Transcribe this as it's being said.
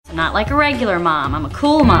Not like a regular mom. I'm a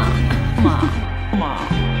cool mom. Mom.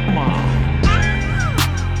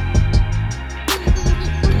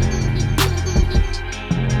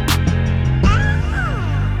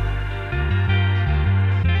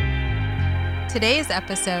 Today's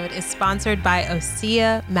episode is sponsored by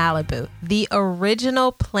Osea Malibu, the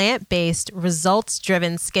original plant-based,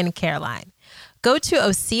 results-driven skincare line. Go to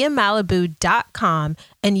OseaMalibu.com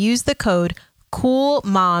and use the code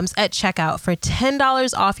COOLMOMS at checkout for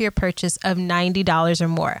 $10 off your purchase of $90 or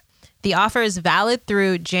more. The offer is valid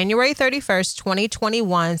through January 31st,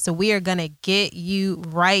 2021, so we are going to get you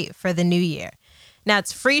right for the new year. Now,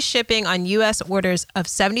 it's free shipping on U.S. orders of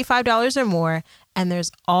 $75 or more, and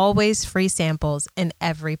there's always free samples in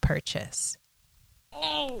every purchase.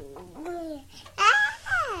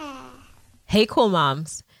 Hey, Cool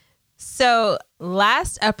Moms. So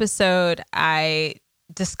last episode, I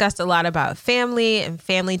discussed a lot about family and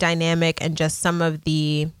family dynamic and just some of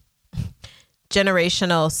the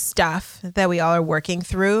generational stuff that we all are working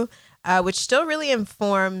through, which still really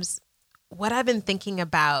informs what I've been thinking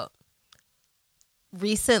about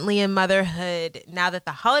recently in motherhood, now that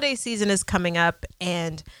the holiday season is coming up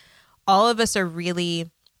and all of us are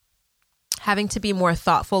really having to be more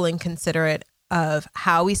thoughtful and considerate of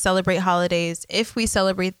how we celebrate holidays, if we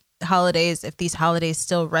celebrate holidays, if these holidays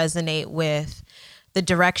still resonate with the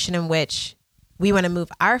direction in which we want to move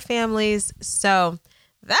our families. So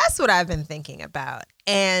that's what I've been thinking about.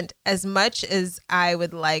 And as much as I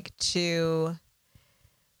would like to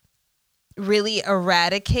really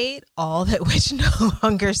eradicate all that which no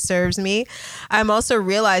longer serves me, I'm also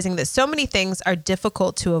realizing that so many things are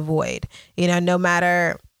difficult to avoid, no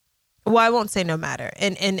matter, well, I won't say no matter.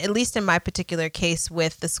 And at least in my particular case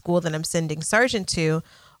with the school that I'm sending Sargent to,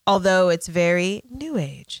 although it's very new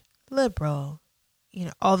age, liberal,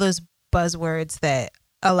 all those buzzwords that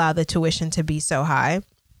allow the tuition to be so high,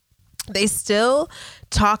 they still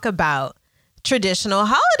talk about traditional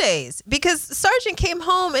holidays, because Sargent came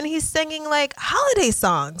home and he's singing like holiday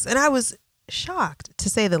songs, and I was shocked, to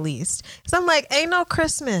say the least, because I'm like, ain't no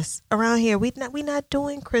Christmas around here. We not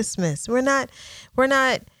doing Christmas. We're not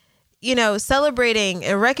celebrating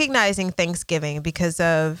and recognizing Thanksgiving because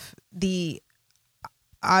of the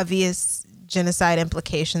obvious genocide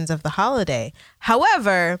implications of the holiday.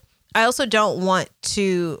 However, I also don't want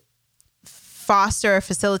to foster or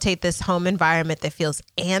facilitate this home environment that feels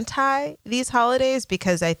anti these holidays,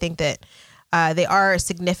 because I think that they are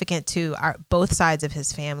significant to both sides of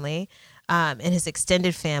his family and his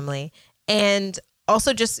extended family, and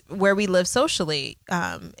also just where we live socially.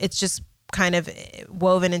 It's just kind of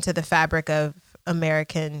woven into the fabric of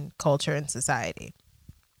American culture and society.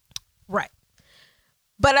 Right.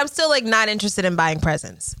 But I'm still not interested in buying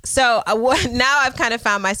presents. So now I've kind of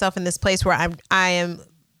found myself in this place where I am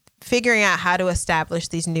figuring out how to establish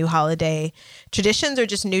these new holiday traditions, or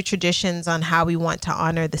just new traditions on how we want to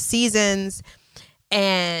honor the seasons,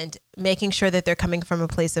 and making sure that they're coming from a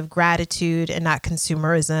place of gratitude and not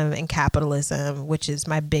consumerism and capitalism, which is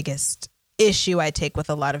my biggest issue I take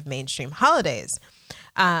with a lot of mainstream holidays,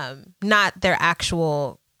 not their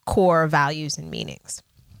actual core values and meanings,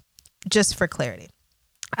 just for clarity.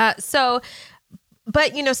 But something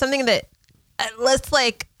that, let's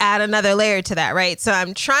add another layer to that, right? So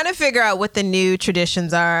I'm trying to figure out what the new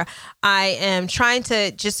traditions are. I am trying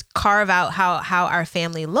to just carve out how our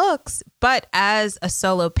family looks. But as a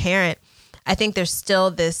solo parent, I think there's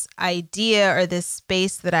still this idea or this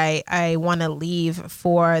space that I want to leave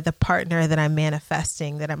for the partner that I'm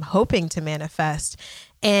manifesting, that I'm hoping to manifest,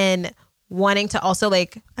 and wanting to also I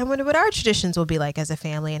wonder what our traditions will be like as a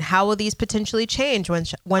family, and how will these potentially change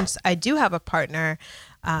once I do have a partner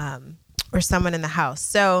or someone in the house.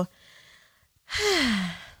 So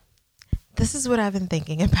this is what I've been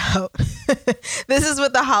thinking about. This is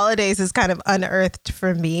what the holidays has kind of unearthed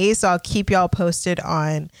for me. So I'll keep y'all posted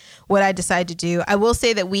on what I decide to do. I will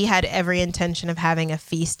say that we had every intention of having a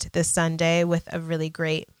feast this Sunday with a really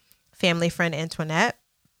great family friend, Antoinette,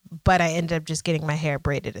 but I ended up just getting my hair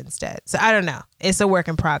braided instead. So I don't know. It's a work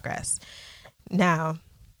in progress. Now,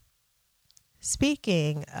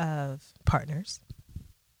 speaking of partners,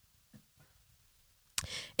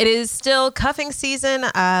 it is still cuffing season.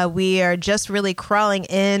 We are just really crawling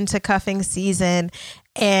into cuffing season,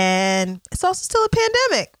 and it's also still a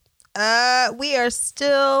pandemic. We are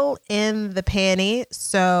still in the panty,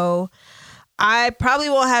 so I probably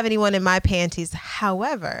won't have anyone in my panties.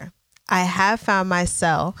 However, I have found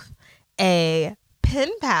myself a pen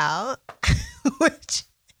pal, which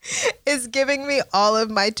is giving me all of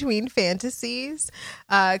my tween fantasies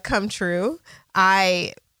come true.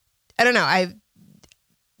 I don't know.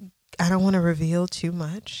 I don't want to reveal too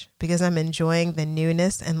much because I'm enjoying the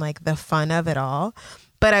newness and like the fun of it all.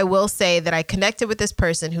 But I will say that I connected with this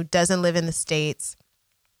person who doesn't live in the States.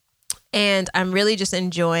 And I'm really just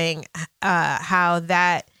enjoying how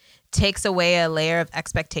that takes away a layer of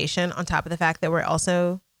expectation on top of the fact that we're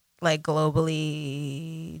also like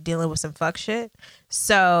globally dealing with some fuck shit.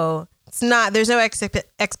 So there's no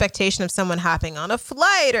expectation of someone hopping on a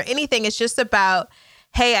flight or anything. It's just about,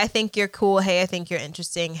 hey, I think you're cool. Hey, I think you're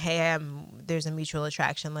interesting. Hey, there's a mutual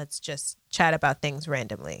attraction. Let's just chat about things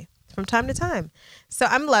randomly from time to time. So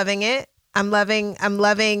I'm loving it. I'm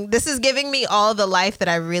loving, this is giving me all the life that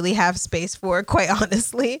I really have space for, quite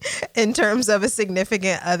honestly, in terms of a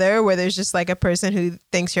significant other where there's just like a person who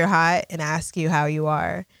thinks you're hot and asks you how you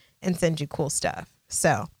are and sends you cool stuff.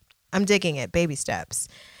 So I'm digging it, baby steps.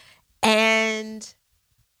 And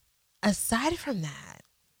aside from that,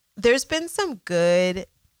 there's been some good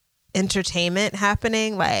entertainment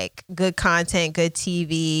happening, like good content, good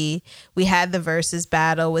TV. We had the Versus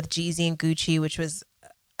battle with Jeezy and Gucci, which was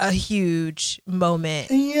a huge moment.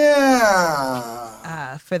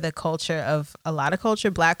 Yeah. For the culture of a lot of culture,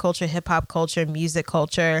 Black culture, hip hop culture, music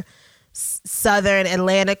culture, Southern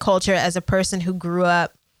Atlanta culture, as a person who grew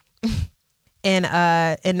up in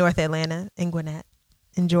North Atlanta, in Gwinnett,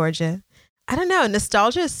 in Georgia. I don't know.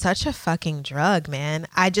 Nostalgia is such a fucking drug, man.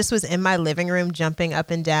 I just was in my living room jumping up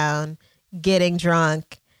and down, getting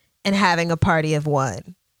drunk, and having a party of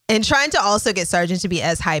one. And trying to also get Sargent to be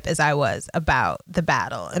as hype as I was about the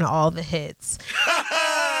battle and all the hits.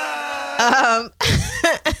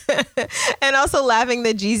 And also laughing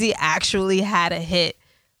that Jeezy actually had a hit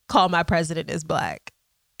called My President is Black.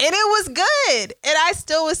 And it was good. And I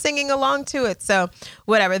still was singing along to it. So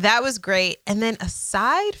whatever, that was great. And then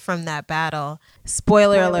aside from that battle,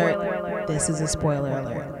 spoiler alert, this is a spoiler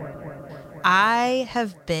alert. I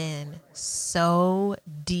have been so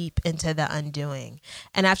deep into The Undoing.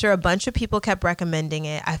 And after a bunch of people kept recommending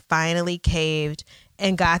it, I finally caved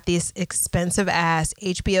and got this expensive ass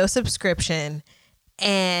HBO subscription.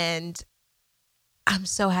 And I'm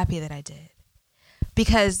so happy that I did.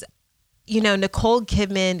 Because, you know, Nicole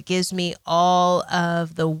Kidman gives me all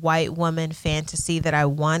of the white woman fantasy that I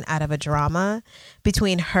want out of a drama.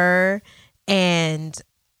 Between her and...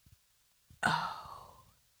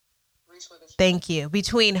 Thank you.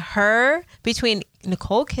 Between Nicole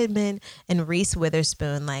Kidman and Reese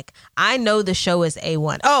Witherspoon, like, I know the show is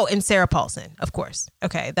A1. Oh, and Sarah Paulson, of course.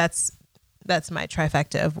 Okay, that's my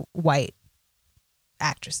trifecta of white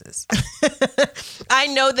actresses. I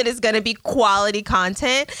know that it's going to be quality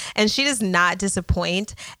content, and she does not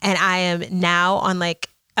disappoint. And I am now on like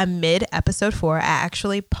a mid episode 4. I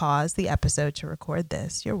actually paused the episode to record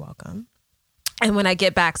this. You're welcome. And when I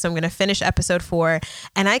get back, so I'm going to finish episode 4,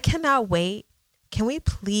 and I cannot wait. Can we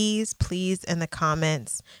please in the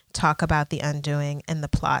comments talk about The Undoing and the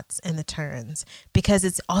plots and the turns? Because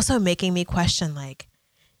it's also making me question, like,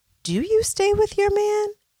 do you stay with your man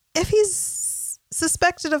if he's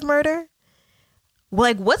suspected of murder?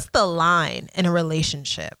 Like, what's the line in a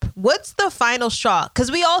relationship? What's the final straw? Because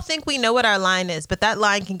we all think we know what our line is, but that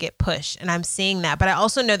line can get pushed, and I'm seeing that. But I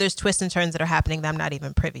also know there's twists and turns that are happening that I'm not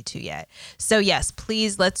even privy to yet. So yes,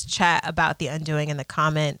 please, let's chat about The Undoing in the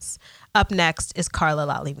comments. Up next is Carla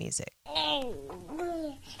Lallie Music.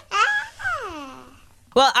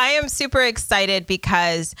 Well, I am super excited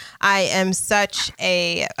because I am such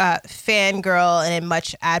a fangirl and in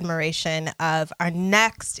much admiration of our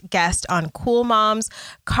next guest on Cool Moms.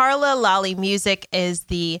 Carla Lallie Music is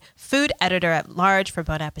the food editor at large for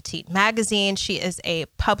Bon Appetit magazine. She is a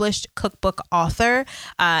published cookbook author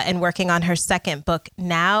and working on her second book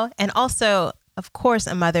now, and also, of course,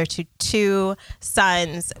 a mother to 2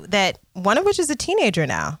 sons, that one of which is a teenager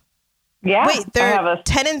now. Yeah. Wait, they're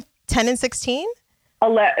 10 and 16?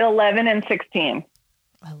 11 and 16.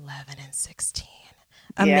 11 and 16.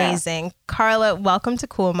 Amazing. Yeah. Carla, welcome to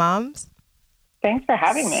Cool Moms. Thanks for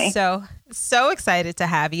having me. So excited to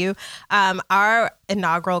have you. Our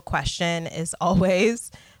inaugural question is always,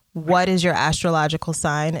 what is your astrological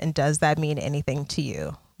sign, and does that mean anything to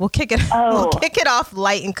you? We'll kick it off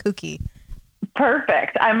light and kooky.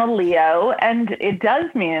 Perfect. I'm a Leo, and it does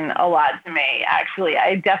mean a lot to me, actually.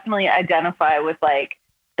 I definitely identify with like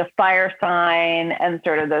the fire sign and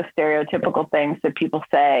sort of those stereotypical things that people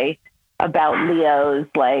say about Leos,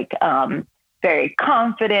 like very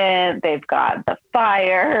confident, they've got the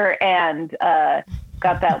fire, and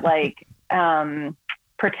got that like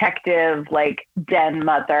protective, like den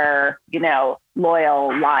mother, you know,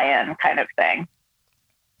 loyal lion kind of thing.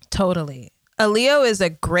 Totally. A Leo is a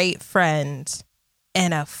great friend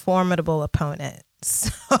and a formidable opponent. So...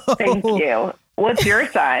 Thank you. What's your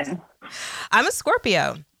sign? I'm a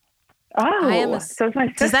Scorpio. Oh, so is my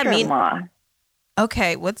does that mean- sister-in-law.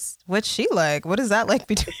 Okay, what's she like? What is that like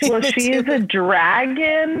between Well, the she's two? a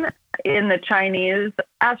dragon in the Chinese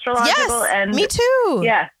astrological. Yes, and me too.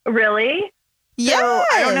 Yeah, really? Yes. So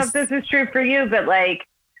I don't know if this is true for you, but like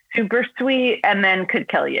super sweet and then could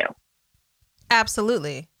kill you.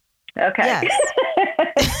 Absolutely. Okay. Yes.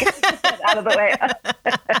 Out of the way.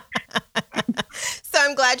 So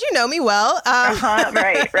I'm glad you know me well.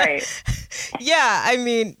 Right. Yeah, I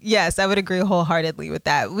mean, yes, I would agree wholeheartedly with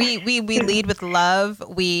that. We lead with love.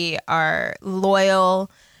 We are loyal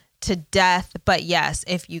to death. But yes,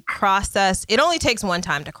 if you cross us, it only takes one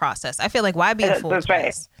time to cross us. I feel like why be a fool That's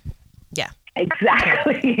twice? right. Yeah.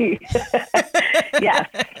 Exactly. Yes.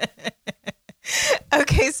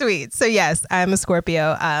 Okay, sweet. So yes, I'm a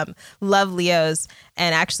Scorpio. Love Leos,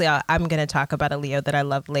 and actually, I'm going to talk about a Leo that I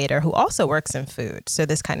love later, who also works in food. So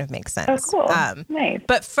this kind of makes sense. Oh, cool. Nice.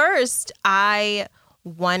 But first, I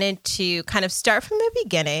wanted to kind of start from the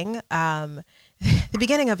beginning, the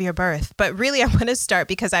beginning of your birth. But really, I want to start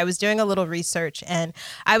because I was doing a little research, and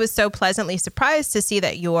I was so pleasantly surprised to see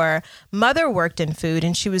that your mother worked in food,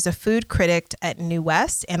 and she was a food critic at New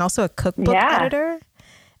West, and also a cookbook editor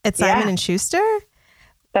at Simon and Schuster.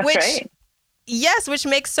 That's right. Yes, which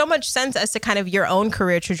makes so much sense as to kind of your own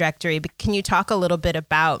career trajectory. But can you talk a little bit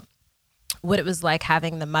about what it was like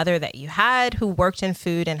having the mother that you had who worked in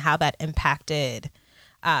food and how that impacted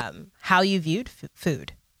how you viewed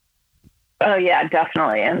food? Oh, yeah,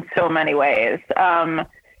 definitely. In so many ways.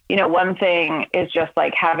 One thing is just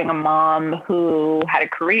like having a mom who had a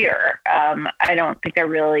career. I don't think I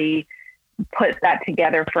really put that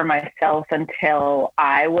together for myself until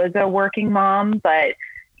I was a working mom, but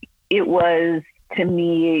it was to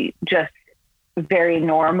me just very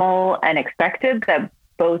normal and expected that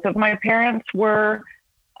both of my parents were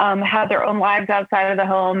had their own lives outside of the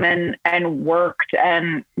home and worked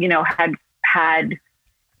and had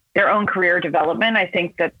their own career development. I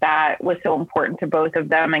think that was so important to both of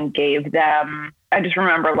them and gave them. I just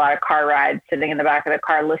remember a lot of car rides, sitting in the back of the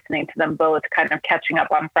car, listening to them both, kind of catching up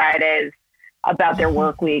on Fridays about their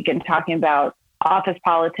work week and talking about office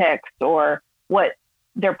politics or what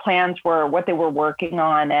their plans were, what they were working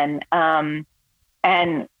on. And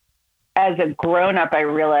as a grown up, I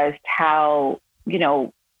realized how,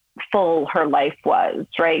 full her life was,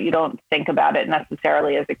 right? You don't think about it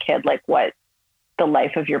necessarily as a kid, like what the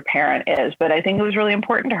life of your parent is. But I think it was really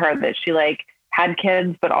important to her that she had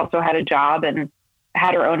kids, but also had a job and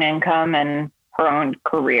had her own income and her own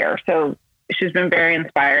career. So she's been very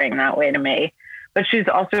inspiring that way to me, but she's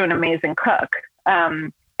also an amazing cook.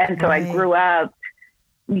 And so I grew up,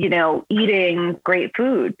 eating great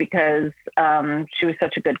food because she was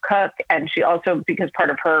such a good cook. And she also, because part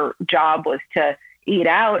of her job was to eat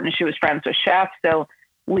out and she was friends with chefs. So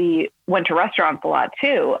we went to restaurants a lot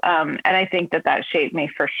too. And I think that shaped me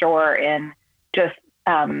for sure in just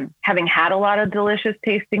having had a lot of delicious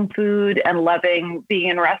tasting food and loving being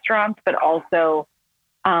in restaurants, but also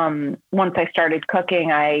once I started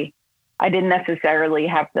cooking, I didn't necessarily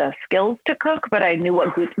have the skills to cook, but I knew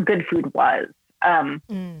what good food was.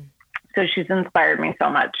 So she's inspired me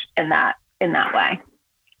so much in that way.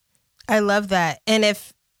 I love that. And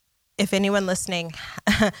if anyone listening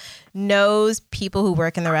knows people who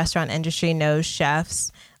work in the restaurant industry, knows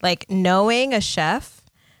chefs, like knowing a chef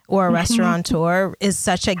or a restaurateur is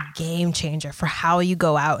such a game changer for how you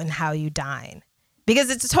go out and how you dine, because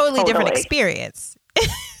it's a totally different experience.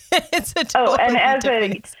 It's a totally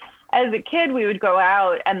different as a kid, we would go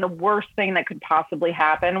out, and the worst thing that could possibly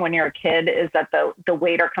happen when you're a kid is that the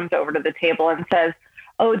waiter comes over to the table and says,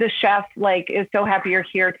 "Oh, the chef is so happy you're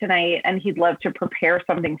here tonight, and he'd love to prepare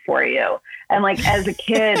something for you." And as a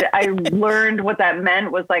kid, I learned what that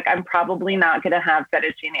meant was I'm probably not going to have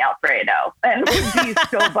fettuccine Alfredo, and would be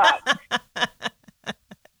so bummed.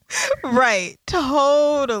 Right.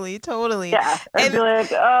 Totally. Yeah. I'd be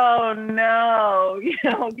like, "Oh no,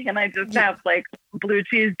 can I just have blue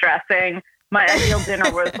cheese dressing?" My ideal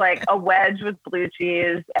dinner was a wedge with blue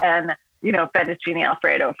cheese and, fettuccine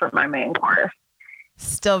Alfredo for my main course.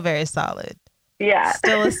 Still very solid. Yeah.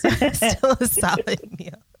 Still a solid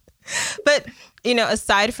meal. But,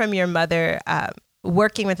 aside from your mother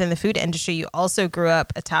working within the food industry, you also grew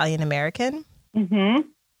up Italian American. Mm-hmm.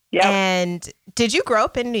 Yeah. And did you grow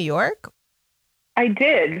up in New York? I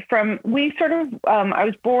did. I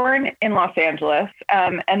was born in Los Angeles.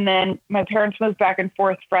 And then my parents moved back and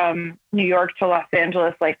forth from New York to Los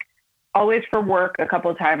Angeles, always for work a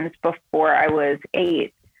couple of times before I was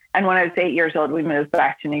 8. And when I was 8 years old, we moved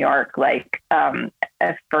back to New York,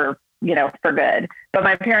 for good. But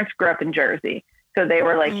my parents grew up in Jersey. So they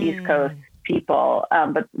were East Coast people.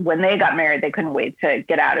 But when they got married, they couldn't wait to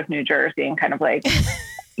get out of New Jersey and kind of like,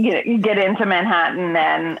 you get into Manhattan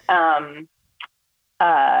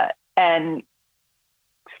and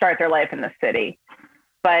start their life in the city.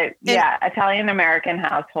 But yeah, Italian American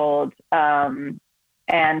household. And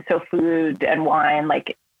so food and wine,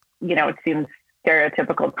 like, it seems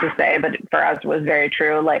stereotypical to say, but for us it was very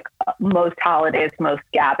true. Like most holidays, most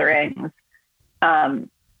gatherings,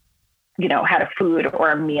 had a food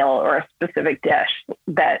or a meal or a specific dish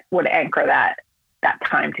that would anchor that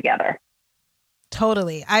time together.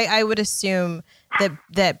 Totally. I would assume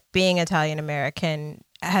that being Italian American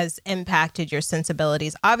has impacted your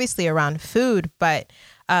sensibilities, obviously around food, but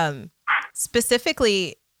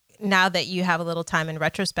specifically now that you have a little time in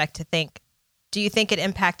retrospect to think, do you think it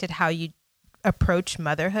impacted how you approach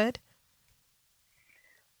motherhood?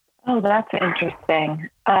 Oh, that's interesting.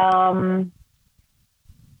 No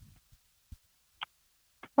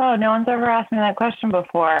one's ever asked me that question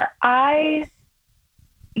before.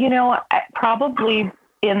 Probably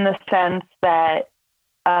in the sense that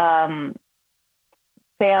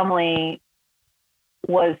family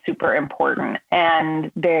was super important.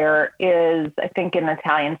 And there is, I think in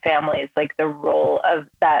Italian families, like the role of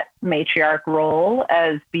that matriarch role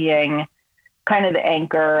as being kind of the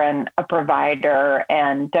anchor and a provider,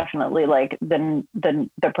 and definitely like the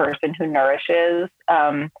person who nourishes.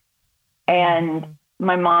 And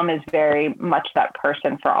my mom is very much that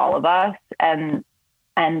person for all of us. And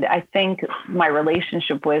I think my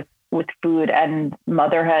relationship with food and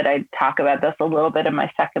motherhood, I talk about this a little bit in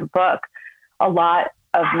my second book. A lot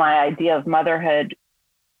of my idea of motherhood,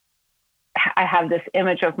 I have this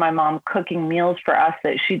image of my mom cooking meals for us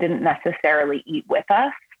that she didn't necessarily eat with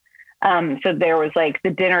us. So there was like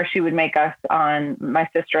the dinner she would make us on, my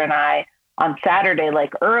sister and I, on Saturday,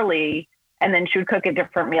 like early, and then she would cook a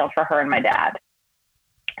different meal for her and my dad.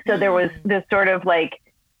 So there was this sort of like,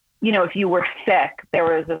 if you were sick, there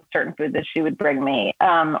was a certain food that she would bring me.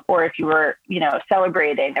 Or if you were,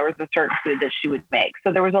 celebrating, there was a certain food that she would make.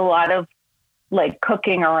 So there was a lot of like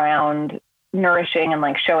cooking around nourishing and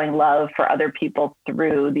like showing love for other people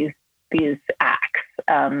through these acts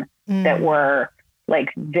that were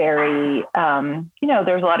like very,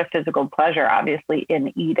 there's a lot of physical pleasure obviously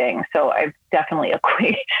in eating. So I've definitely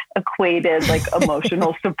equated like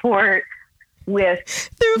emotional support with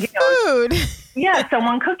through food. Yeah,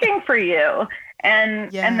 someone cooking for you. And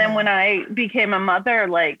then when I became a mother,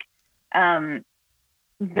 like when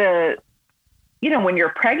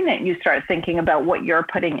you're pregnant, you start thinking about what you're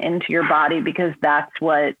putting into your body, because that's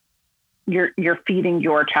what you're feeding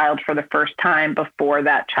your child for the first time before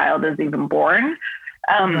that child is even born.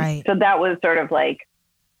 Right. So that was sort of like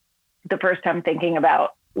the first time thinking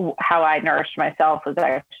about how I nourished myself was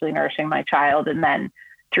actually nourishing my child. And then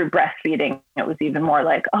through breastfeeding, it was even more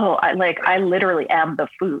like, I literally am the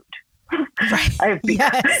food. Right.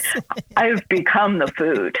 I've become the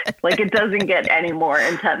food. Like it doesn't get any more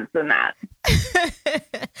intense than that.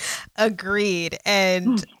 Agreed.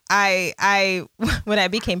 And I when I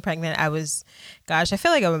became pregnant, I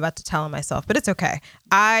feel like I'm about to tell on myself, but it's okay.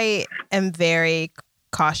 I am very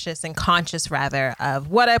cautious and conscious rather of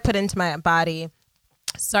what I put into my body.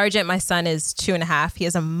 Sargent, my son, is 2.5. He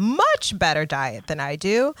has a much better diet than I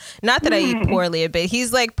do. Not that I eat poorly, but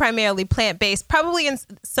he's like primarily plant-based, probably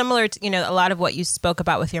similar to, a lot of what you spoke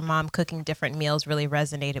about with your mom cooking different meals really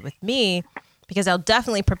resonated with me, because I'll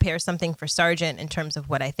definitely prepare something for Sargent in terms of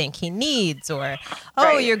what I think he needs, or,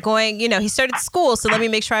 you're going, he started school, so let me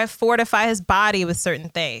make sure I fortify his body with certain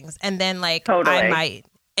things. And then like I might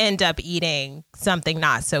end up eating something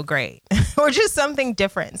not so great or just something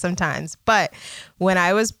different sometimes. But when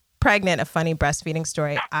I was pregnant, a funny breastfeeding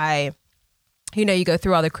story, you go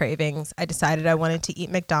through all the cravings. I decided I wanted to eat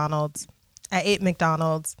McDonald's. I ate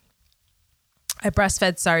McDonald's. I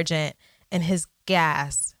breastfed Sargent, and his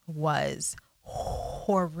gas was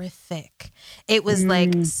horrific. It was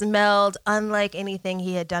like smelled unlike anything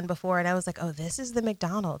he had done before. And I was like, oh, this is the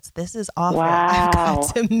McDonald's. This is awful. Wow. I've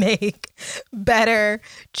got to make better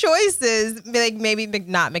choices. Like maybe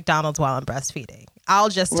not McDonald's while I'm breastfeeding. I'll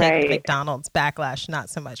just take McDonald's backlash, not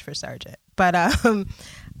so much for Sargent. But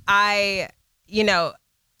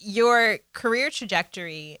your career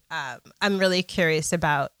trajectory, I'm really curious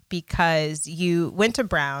about, because you went to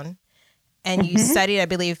Brown and you studied, I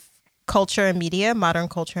believe, culture and media, modern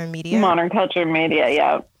culture and media. Modern culture and media,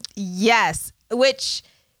 yeah. Yes, which,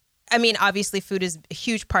 I mean, obviously food is a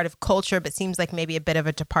huge part of culture, but seems like maybe a bit of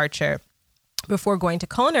a departure. Before going to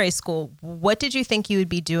culinary school, what did you think you would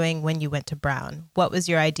be doing when you went to Brown? What was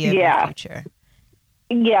your idea of your future?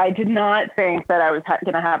 Yeah, I did not think that I was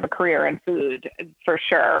going to have a career in food, for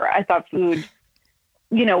sure. I thought food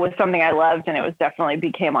was something I loved, and it was definitely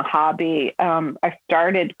became a hobby. I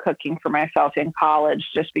started cooking for myself in college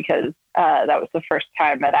just because that was the first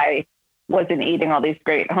time that I wasn't eating all these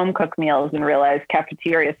great home cooked meals and realized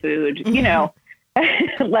cafeteria food,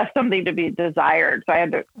 left something to be desired. So I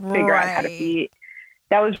had to figure out how to eat.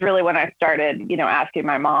 That was really when I started, asking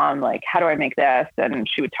my mom, like, how do I make this? And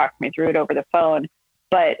she would talk me through it over the phone.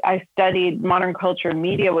 But I studied modern culture and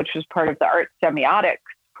media, which was part of the art semiotics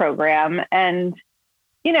program. And,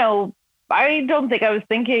 I don't think I was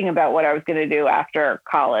thinking about what I was going to do after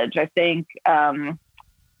college. I think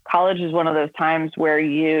college is one of those times where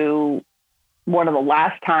one of the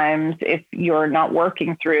last times, if you're not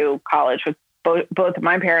working through college, with both of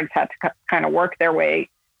my parents had to kind of work their way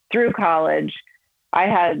through college. I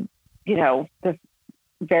had, this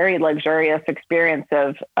very luxurious experience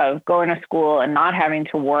of going to school and not having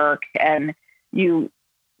to work, and you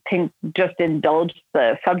can just indulge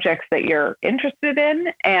the subjects that you're interested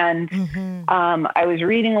in. And I was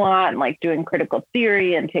reading a lot and like doing critical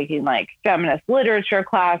theory and taking like feminist literature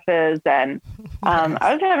classes. And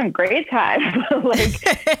I was having a great time.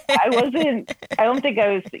 I don't think I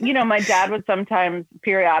was, my dad would sometimes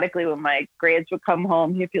periodically when my grades would come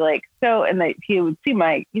home, he'd be like, he would see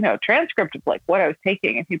my, transcript of like what I was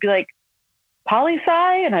taking. And he'd be like,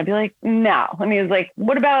 poli-sci? And I'd be like, no. And he was like,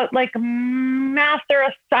 what about like math or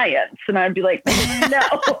a science? And I'd be like, no.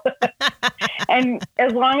 And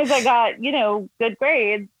as long as I got, good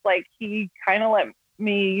grades, like he kind of let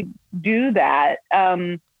me do that.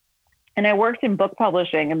 And I worked in book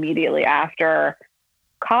publishing immediately after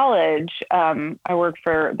college. I worked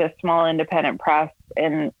for this small independent press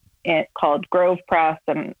called Grove Press.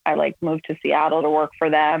 And I like moved to Seattle to work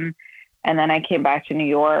for them. And then I came back to New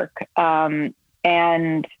York, and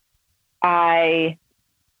they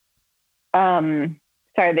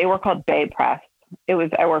were called Bay Press.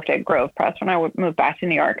 I worked at Grove Press when I moved back to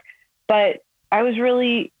New York, but I was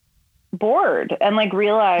really bored and like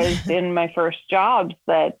realized in my first jobs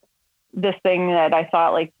that this thing that I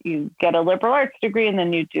thought like you get a liberal arts degree and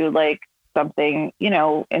then you do like something,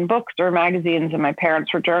 in books or magazines, and my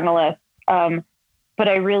parents were journalists. But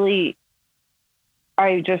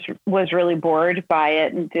I just was really bored by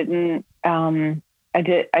it and I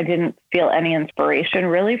didn't feel any inspiration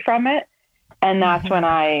really from it. And that's when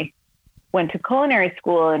I went to culinary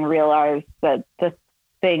school and realized that the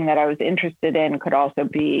thing that I was interested in could also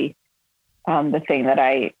be the thing that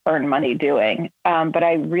I earn money doing. But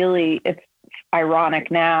it's ironic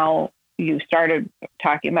now. You started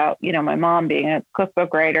talking about, my mom being a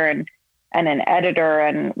cookbook writer and an editor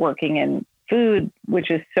and working in food, which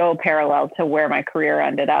is so parallel to where my career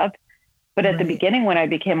ended up. But at the beginning, when I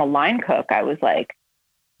became a line cook, I was like,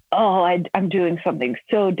 oh, I'm doing something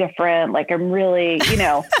so different. Like I'm really, You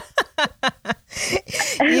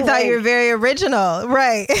thought you were very original.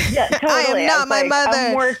 Right. Yeah, totally. I am not my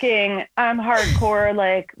mother. I'm hardcore,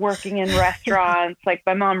 like working in restaurants. Like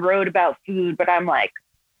my mom wrote about food, but I'm like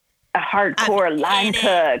a hardcore line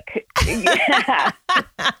cook. Yeah.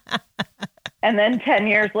 And then 10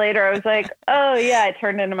 years later, I was like, oh, yeah, I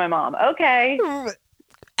turned into my mom. Okay.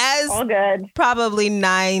 As all good. Probably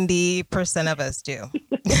 90% of us do.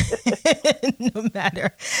 No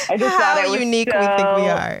matter how unique we think we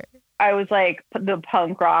are. I was like the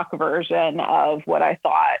punk rock version of what I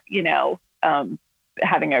thought,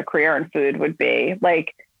 having a career in food would be.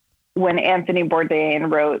 Like when Anthony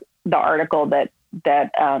Bourdain wrote the article that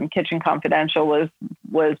Kitchen Confidential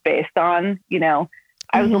was based on,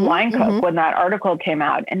 I was a line cook when that article came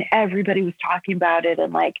out, and everybody was talking about it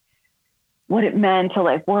and like what it meant to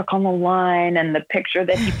like work on the line, and the picture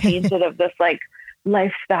that he painted of this like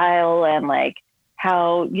lifestyle and like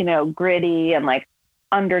how, gritty and like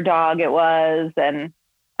underdog it was. And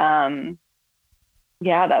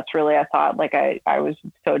that's really, I thought like I was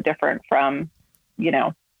so different from,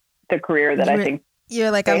 the career that I think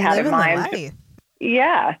you're like, I'm living my life.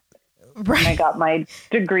 Yeah. Right. And I got my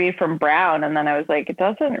degree from Brown, and then I was like, it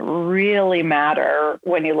doesn't really matter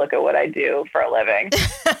when you look at what I do for a living.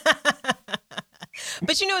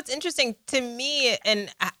 But it's interesting to me,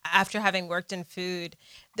 and after having worked in food,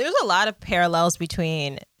 there's a lot of parallels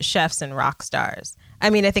between chefs and rock stars. I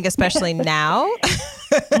mean, I think especially now,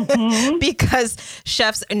 because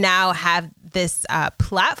chefs now have this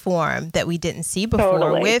platform that we didn't see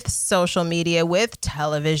before with social media, with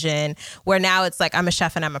television, where now it's like, I'm a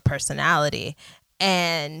chef and I'm a personality.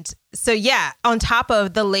 And so, yeah, on top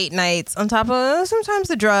of the late nights, on top of sometimes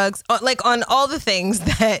the drugs, like on all the things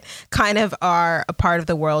that kind of are a part of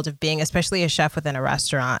the world of being, especially a chef within a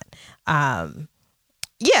restaurant.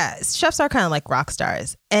 Yeah, chefs are kind of like rock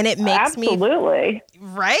stars. And it makes Absolutely.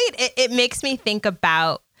 Right? It makes me think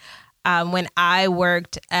about when I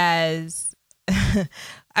worked as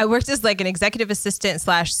I worked as like an executive assistant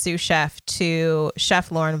 / sous chef to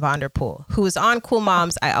Chef Lauren Vanderpool, who was on Cool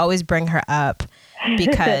Moms. I always bring her up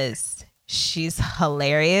because she's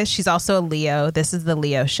hilarious. She's also a Leo. This is the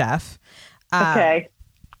Leo chef. Okay.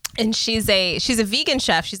 And she's a vegan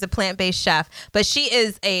chef. She's a plant-based chef, but she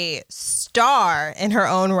is a star in her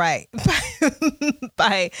own right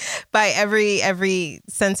by every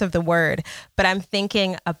sense of the word. But I'm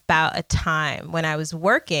thinking about a time when I was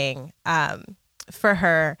working for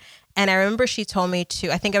her, and I remember she told me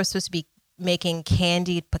I think I was supposed to be making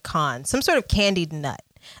candied pecan, some sort of candied nut,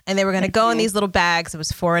 and they were going to go in these little bags. It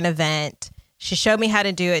was for an event. She showed me how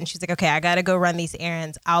to do it, and she's like, okay, I got to go run these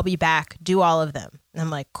errands. I'll be back. Do all of them. And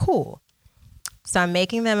I'm like, cool. So I'm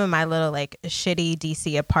making them in my little like shitty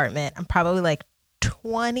DC apartment. I'm probably like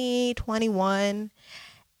 20, 21.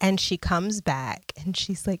 And she comes back and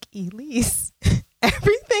she's like, Elise,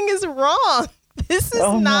 everything is wrong. This is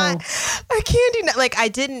not a candy nut. Like I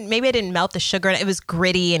didn't melt the sugar. It was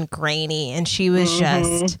gritty and grainy. And she was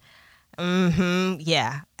just,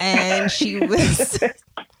 yeah. And she was...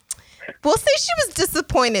 We'll say she was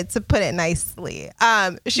disappointed, to put it nicely.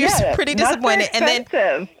 She was pretty disappointed. And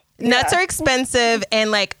then nuts are expensive.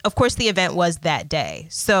 And like, of course, the event was that day.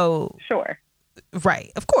 So sure.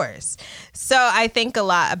 Right. Of course. So I think a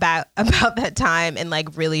lot about that time and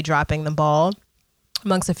like really dropping the ball.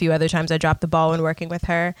 Amongst a few other times I dropped the ball when working with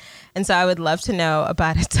her. And so I would love to know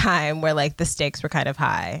about a time where like the stakes were kind of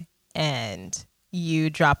high and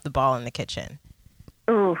you dropped the ball in the kitchen.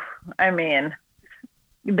 Ooh, I mean...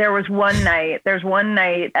 There's one night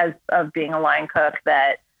of being a line cook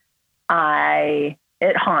that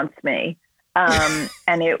it haunts me.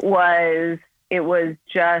 And it was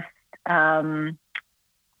just, I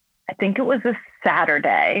think it was a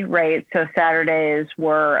Saturday, right? So Saturdays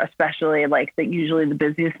were especially like usually the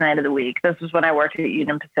busiest night of the week. This was when I worked at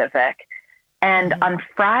Union Pacific. And on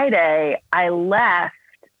Friday, I left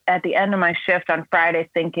at the end of my shift on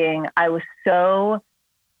Friday thinking I was so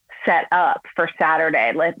set up for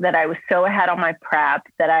Saturday, like that I was so ahead on my prep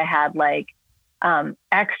that I had like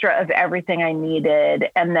extra of everything I needed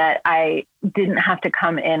and that I didn't have to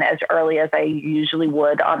come in as early as I usually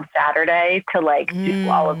would on Saturday to like do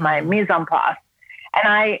all of my mise en place. And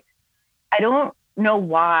I don't know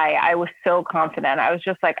why I was so confident. I was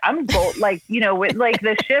just like, I'm gold. Like, with like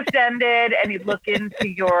the shift ended and you look into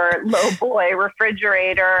your low boy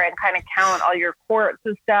refrigerator and kind of count all your quarts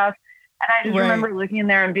and stuff. And I just remember looking in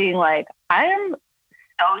there and being like, I am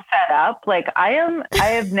so set up. Like I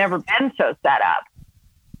have never been so set up.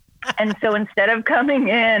 And so instead of coming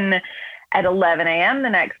in at 11 a.m. the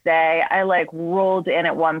next day, I like rolled in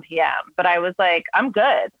at 1 p.m. But I was like, I'm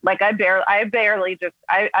good. Like I barely just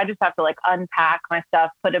have to like unpack my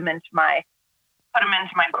stuff, put them into my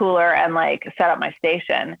cooler and like set up my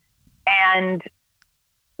station. And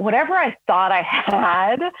whatever I thought I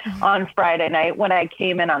had on Friday night, when I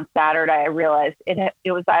came in on Saturday, I realized it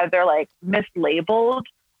was either like mislabeled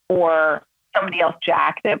or somebody else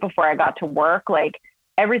jacked it before I got to work. Like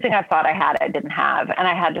everything I thought I had, I didn't have. And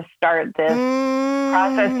I had to start this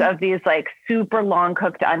process of these like super long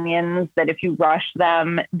cooked onions that if you rush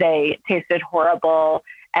them, they tasted horrible.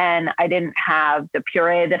 And I didn't have the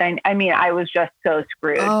puree that I was just so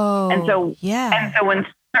screwed. And so when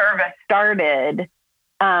service started,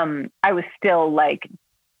 I was still like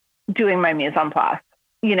doing my mise en place,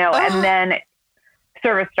 and then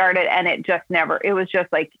service started and it was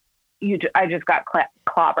just like, I just got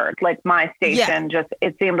clobbered. Like my station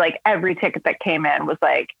it seemed like every ticket that came in was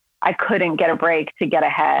like, I couldn't get a break to get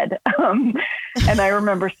ahead. And I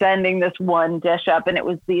remember sending this one dish up and it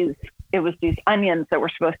was these onions that were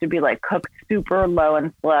supposed to be like cooked super low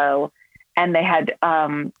and slow. And they had,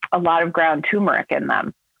 a lot of ground turmeric in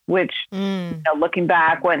them. Which, looking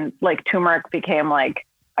back when like turmeric became like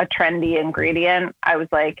a trendy ingredient, I was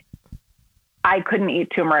like, I couldn't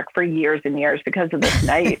eat turmeric for years and years because of this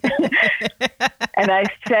night. And I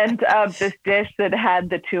sent up this dish that had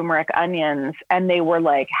the turmeric onions and they were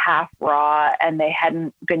like half raw and they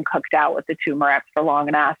hadn't been cooked out with the turmeric for long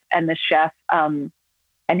enough. And the chef, and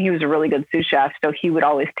he was a really good sous chef. So he would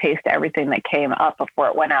always taste everything that came up before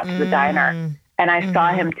it went out to the diner. And I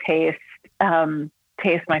saw him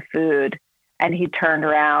taste my food and he turned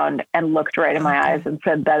around and looked right in my eyes and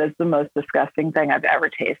said, that is the most disgusting thing I've ever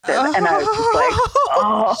tasted. And I was just like,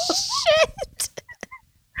 oh shit.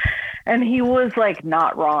 And he was like,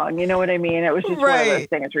 not wrong. You know what I mean? It was just one of those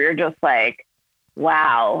things where you're just like,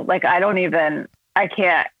 wow, like I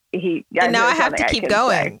can't, and now I have to keep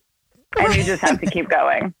going. And you just have to keep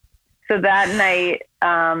going. So that night,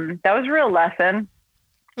 that was a real lesson.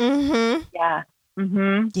 Yeah.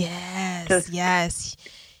 Mm-hmm. Yes.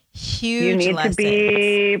 Huge You need lessons. to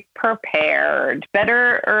be prepared.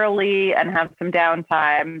 Better early and have some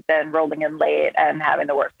downtime than rolling in late and having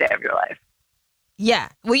the worst day of your life. Yeah.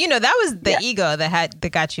 Well, that was the ego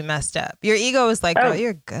that got you messed up. Your ego was like, oh,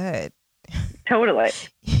 you're good. Totally.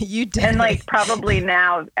 You did. And like probably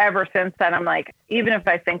now, ever since then, I'm like, even if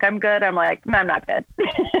I think I'm good, I'm like, no, I'm not good.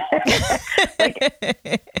 Like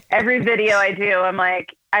every video I do, I'm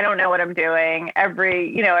like, I don't know what I'm doing.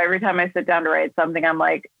 Every time I sit down to write something, I'm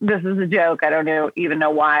like, this is a joke. I don't even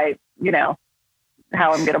know why,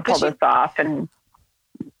 how I'm going to pull this off.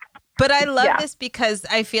 But I love this because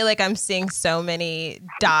I feel like I'm seeing so many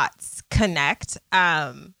dots connect.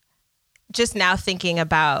 Just now thinking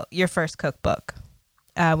about your first cookbook,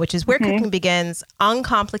 which is Where Cooking Begins,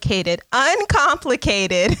 uncomplicated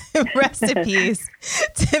recipes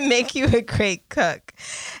to make you a great cook.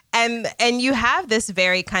 And you have this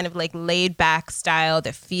very kind of like laid back style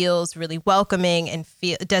that feels really welcoming and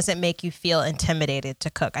doesn't make you feel intimidated to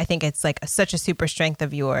cook. I think it's like such a super strength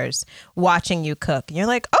of yours watching you cook. And you're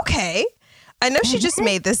like, okay, I know she just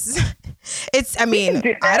made this. I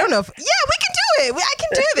don't know if, we can do it. I can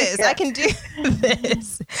do this. I can do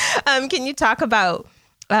this. Can you talk about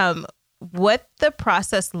what the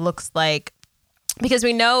process looks like? Because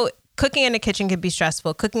we know cooking in a kitchen can be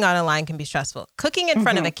stressful. Cooking on a line can be stressful. Cooking in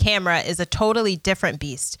front of a camera is a totally different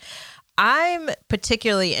beast. I'm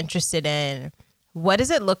particularly interested in, what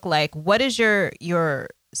does it look like? What does your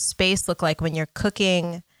space look like when you're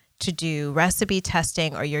cooking to do recipe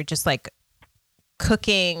testing, or you're just like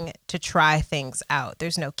cooking to try things out?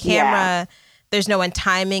 There's no camera. There's no one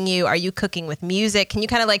timing you. Are you cooking with music? Can you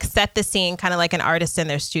kind of like set the scene, kind of like an artist in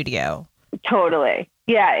their studio? Totally.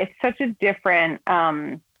 Yeah. It's such a different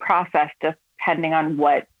process depending on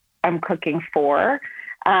what I'm cooking for.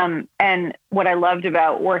 And what I loved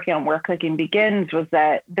about working on Where Cooking Begins was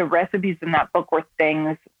that the recipes in that book were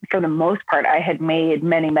things, for the most part, I had made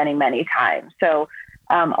many, many, many times. So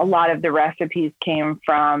a lot of the recipes came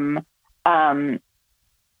from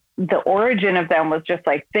the origin of them was just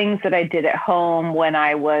like things that I did at home when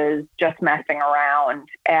I was just messing around,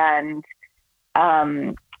 and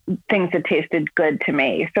things that tasted good to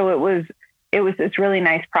me. So it was this really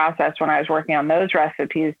nice process when I was working on those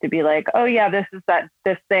recipes to be like, oh yeah, this is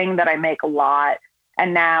this thing that I make a lot.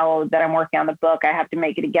 And now that I'm working on the book, I have to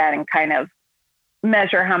make it again and kind of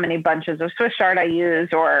measure how many bunches of Swiss chard I use,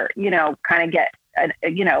 or, kind of get,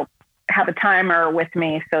 have a timer with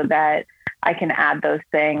me so that I can add those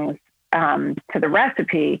things to the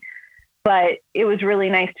recipe. But it was really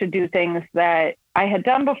nice to do things that I had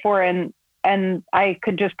done before, and I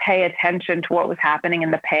could just pay attention to what was happening in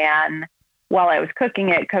the pan while I was cooking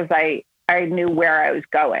it, because I knew where I was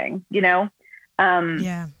going, The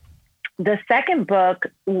second book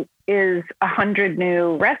is 100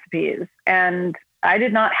 new recipes, and I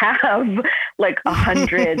did not have like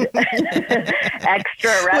 100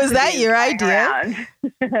 extra recipes. Was that your idea?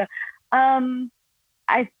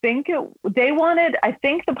 I think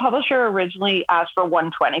the publisher originally asked for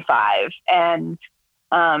 125, and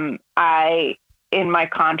in my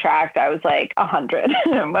contract, I was like 100.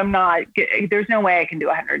 There's no way I can do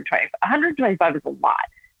 125. 125 is a lot.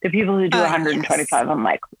 The people who do 125, yes. I'm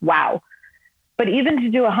like, wow. But even to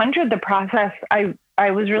do 100, the process, I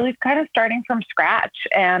was really kind of starting from scratch.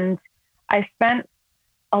 And I spent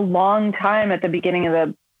a long time at the beginning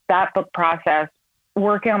of that book process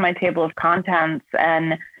working on my table of contents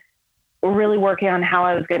and really working on how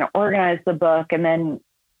I was going to organize the book, and then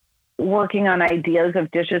working on ideas of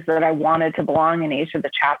dishes that I wanted to belong in each of the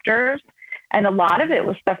chapters. And a lot of it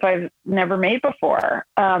was stuff I've never made before.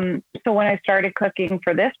 So when I started cooking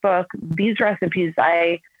for this book, these recipes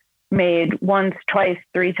I made once, twice,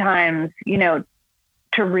 3 times, to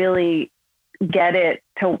really get it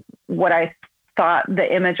to what I thought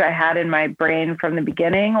the image I had in my brain from the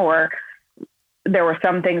beginning. Or there were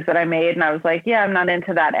some things that I made and I was like, yeah, I'm not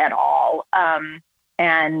into that at all.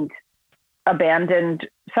 And abandoned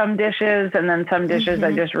some dishes, and then some dishes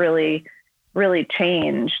I just really, really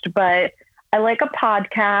changed. But I like a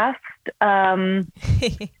podcast. Podcast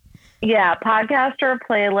or a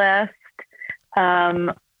playlist.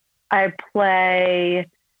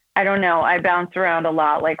 I don't know. I bounce around a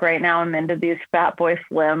lot. Like right now I'm into these Fatboy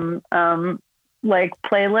Slim,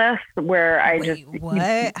 playlists where I just. What?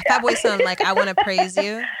 Fatboy Slim, like I Want to Praise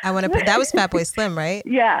You. That was Fatboy Slim, right?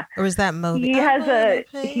 Yeah. Or was that Moby? He has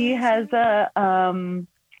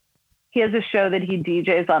a show that he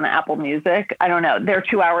DJs on Apple Music. I don't know. They're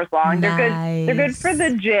 2 hours long. Nice. They're good. They're good for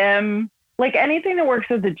the gym. Like anything that works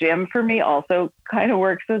at the gym for me also kind of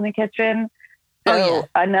works in the kitchen. So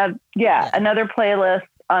another playlist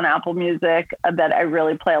on Apple Music that I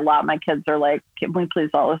really play a lot. My kids are like, can we please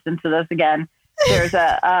all listen to this again? There's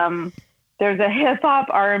a hip hop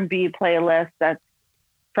R&B playlist that's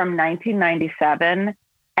from 1997,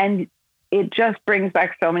 and it just brings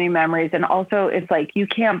back so many memories. And also it's like, you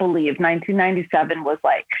can't believe 1997 was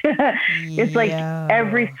like, it's like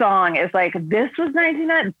every song is like, this was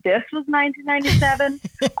 1997.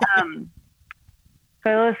 So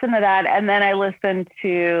I listen to that. And then I listen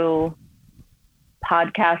to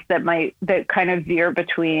podcasts that kind of veer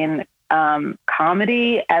between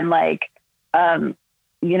comedy and like, like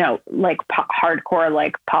hardcore,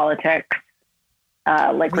 like politics,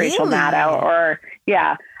 like really? Rachel Maddow, or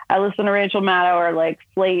I listen to Rachel Maddow or like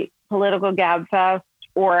Slate Political Gabfest,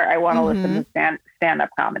 or I want to listen to stand-up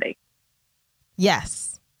comedy.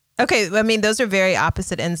 Yes. Okay. I mean, those are very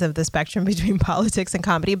opposite ends of the spectrum between politics and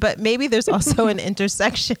comedy, but maybe there's also an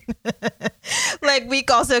intersection. Like we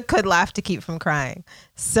also could laugh to keep from crying.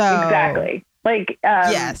 So exactly. Like,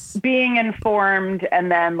 being informed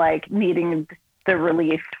and then like needing the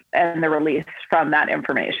relief and the release from that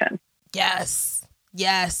information. Yes.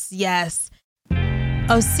 Yes. Yes.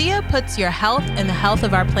 Osea puts your health and the health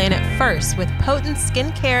of our planet first with potent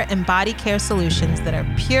skincare and body care solutions that are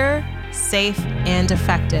pure, safe, and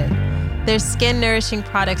effective. Their skin-nourishing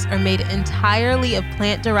products are made entirely of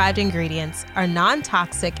plant-derived ingredients, are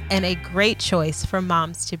non-toxic, and a great choice for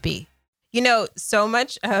moms-to-be. You know, so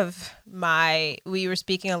much of we were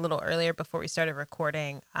speaking a little earlier before we started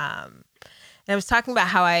recording, and I was talking about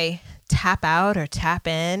how I tap out or tap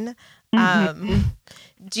in,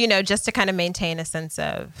 just to kind of maintain a sense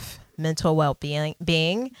of mental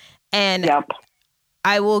well-being. And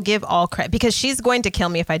I will give all credit because she's going to kill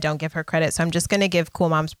me if I don't give her credit. So I'm just going to give Cool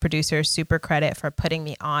Moms producer super credit for putting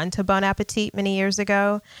me on to Bon Appetit many years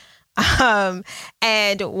ago.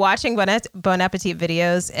 And watching Bon Appetit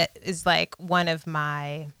videos is like one of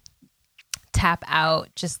my tap out,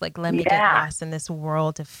 just like let me get lost in this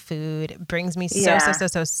world of food. It brings me so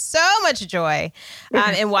much joy.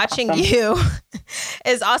 And watching you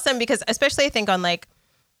is awesome because especially I think on like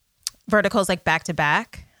verticals like Back to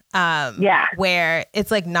Back, where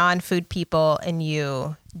it's like non-food people and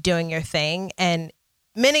you doing your thing. And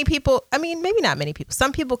many people, I mean, maybe not many people,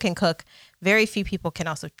 some people can cook. Very few people can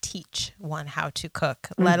also teach one how to cook,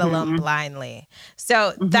 let alone blindly.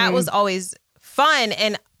 So that was always fun.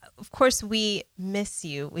 And of course, we miss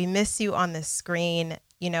you. We miss you on the screen.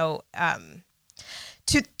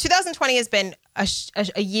 2020 has been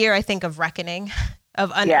a year, I think, of reckoning,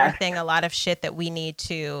 of unearthing a lot of shit that we need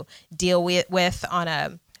to deal with on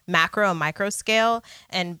a macro and micro scale.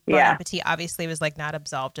 And Bon Appetit obviously was like not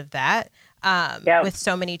absolved of that, with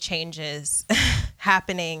so many changes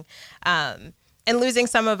happening. And losing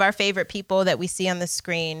some of our favorite people that we see on the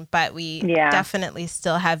screen, but we definitely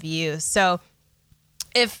still have you. So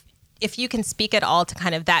if you can speak at all to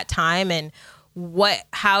kind of that time and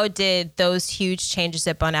how did those huge changes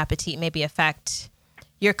at Bon Appetit maybe affect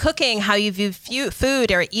your cooking, how you view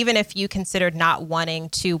food, or even if you considered not wanting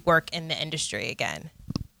to work in the industry again?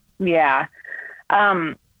 Yeah.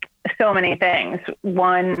 So many things.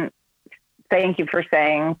 One, thank you for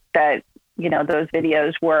saying that, those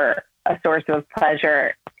videos were a source of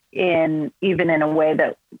pleasure even in a way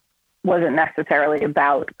that wasn't necessarily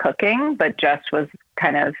about cooking, but just was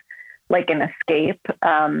kind of like an escape.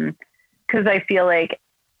 'Cause I feel like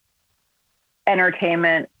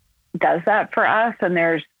entertainment does that for us. And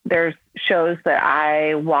there's shows that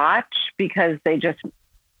I watch because they just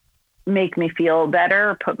make me feel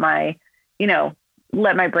better, put my,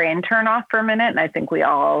 let my brain turn off for a minute. And I think we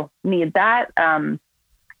all need that. And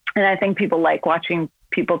I think people like watching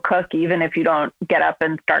people cook, even if you don't get up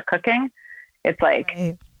and start cooking. It's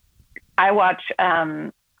like, I watch,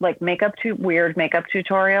 like weird makeup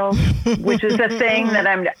tutorials, which is a thing that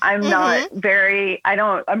I'm not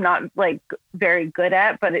like very good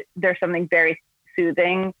at, but there's something very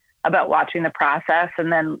soothing about watching the process.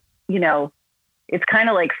 And then, it's kind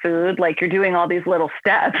of like food, like you're doing all these little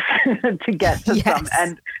steps to get to some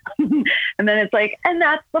end. And then it's like, and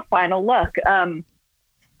that's the final look.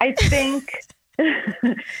 I think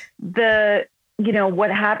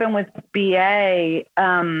what happened with BA,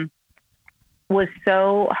 was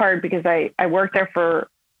so hard because I worked there for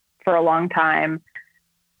a long time.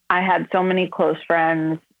 I had so many close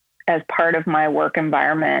friends as part of my work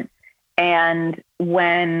environment. And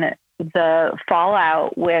when the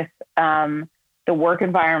fallout with the work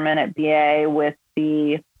environment at BA, with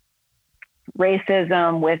the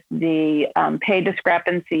racism, with the pay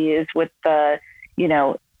discrepancies, with the,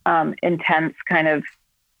 intense kind of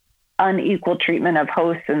unequal treatment of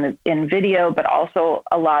hosts in video, but also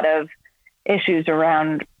a lot of issues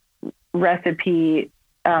around recipe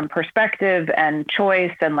perspective and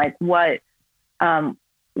choice, and like what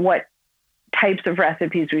types of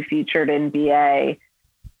recipes we featured in BA.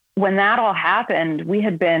 When that all happened, we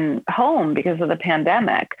had been home because of the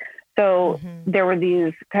pandemic. So there were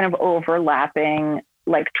these kind of overlapping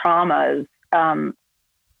like traumas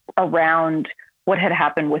around what had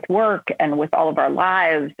happened with work and with all of our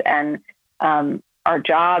lives and our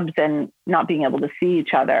jobs and not being able to see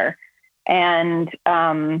each other. And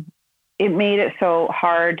it made it so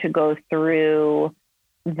hard to go through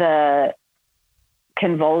the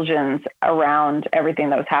convulsions around everything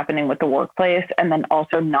that was happening with the workplace, and then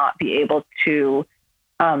also not be able to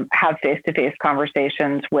have face-to-face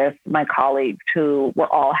conversations with my colleagues who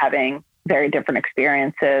were all having very different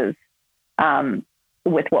experiences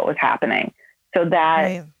with what was happening. So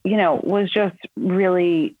that, was just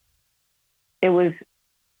really, it was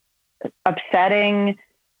upsetting.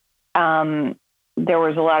 There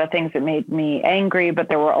was a lot of things that made me angry, but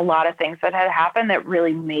there were a lot of things that had happened that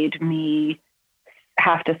really made me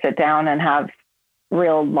have to sit down and have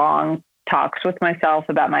real long talks with myself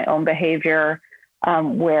about my own behavior,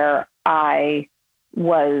 where I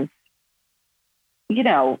was,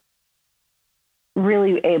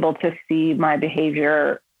 really able to see my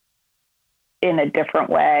behavior in a different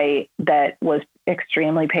way that was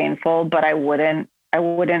extremely painful, but I wouldn't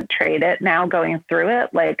trade it now going through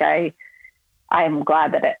it. Like I'm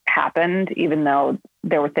glad that it happened, even though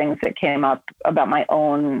there were things that came up about my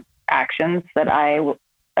own actions that I'm,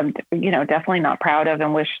 definitely not proud of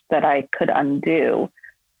and wish that I could undo.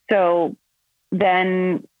 So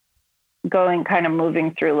then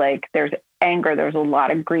moving through, like, there's anger, there's a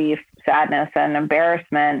lot of grief, sadness, and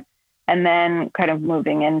embarrassment. And then kind of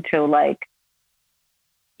moving into like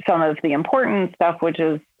some of the important stuff, which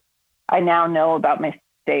is I now know about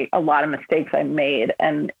a lot of mistakes I made,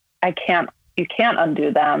 and you can't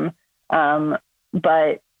undo them.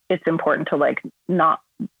 But it's important to like not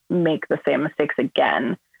make the same mistakes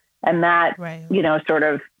again. And that, sort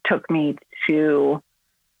of took me to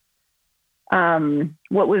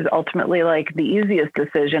what was ultimately like the easiest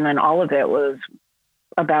decision. And all of it was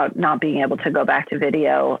about not being able to go back to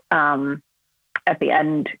video at the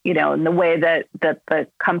end, in the way that the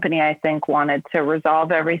company, I think, wanted to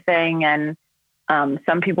resolve everything. And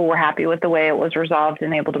some people were happy with the way it was resolved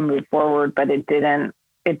and able to move forward, but it didn't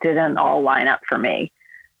all line up for me.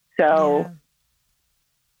 So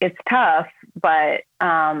it's tough, but,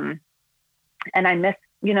 and I miss,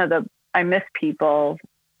 I miss people,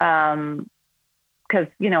 cause,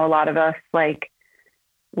 a lot of us, like,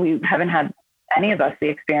 we haven't had any of us the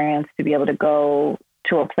experience to be able to go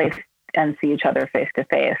to a place and see each other face to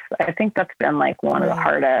face. I think that's been like one of the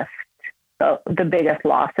hardest, the biggest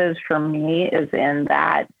losses for me is in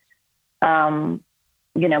that,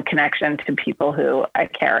 connection to people who I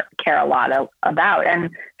care a lot about. And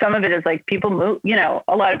some of it is like people move,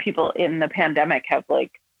 a lot of people in the pandemic have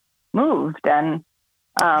like moved and,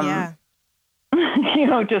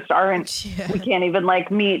 just aren't, we can't even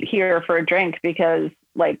like meet here for a drink because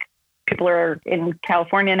like people are in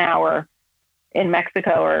California now or in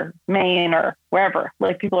Mexico or Maine or wherever.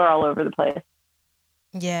 Like people are all over the place.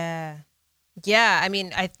 Yeah. Yeah. I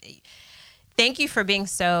mean, thank you for being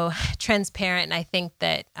so transparent. And I think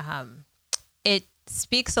that it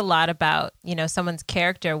speaks a lot about, someone's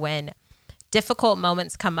character when difficult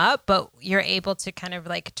moments come up, but you're able to kind of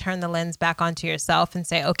like turn the lens back onto yourself and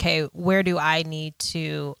say, okay, where do I need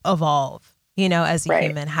to evolve? As a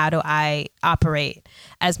human, how do I operate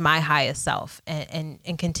as my highest self and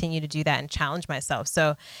continue to do that and challenge myself?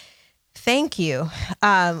 So thank you.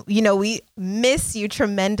 We miss you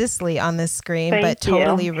tremendously on this screen, but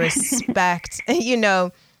totally respect,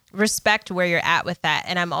 respect where you're at with that.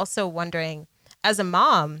 And I'm also wondering, as a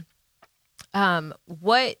mom,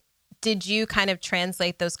 what did you kind of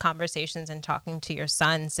translate those conversations and talking to your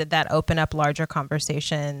sons? Did that open up larger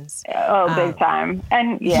conversations? Oh, big time.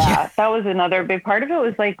 And that was another big part of it,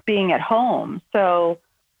 was like being at home. So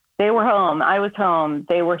they were home. I was home.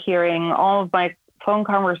 They were hearing all of my phone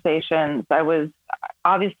conversations. I was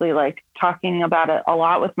obviously like talking about it a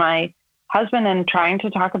lot with my husband and trying to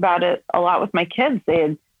talk about it a lot with my kids. They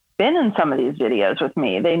had been in some of these videos with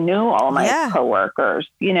me. They knew all my coworkers,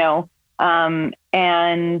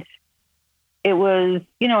 and it was,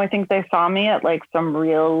 I think they saw me at like some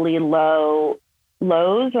really lows,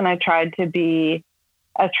 and I tried to be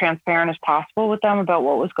as transparent as possible with them about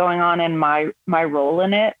what was going on and my role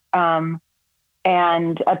in it. And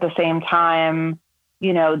at the same time,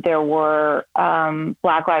 there were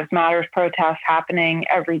Black Lives Matter protests happening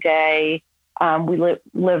every day. We live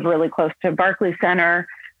really close to Barclays Center,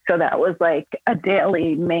 so that was like a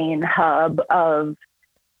daily main hub of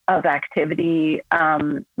activity.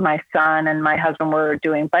 My son and my husband were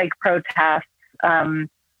doing bike protests. So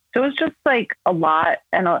it was just like a lot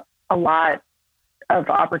of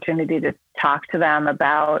opportunity to talk to them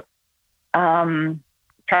about trying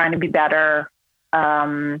to be better,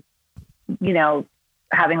 having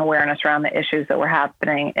awareness around the issues that were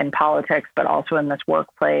happening in politics, but also in this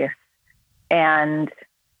workplace. And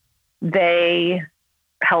they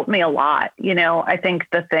helped me a lot. I think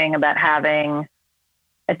the thing about having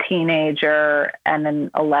a teenager and an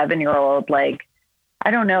 11-year-old, like,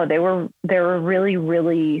 I don't know, they were really,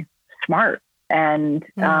 really smart and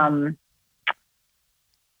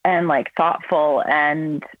like thoughtful,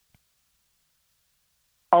 and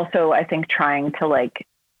also I think trying to like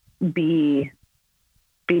be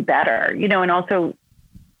better, and also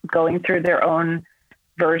going through their own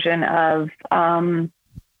version of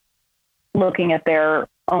looking at their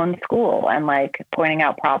own school and like pointing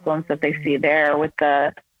out problems that they see there with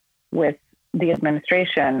the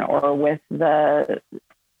administration or with the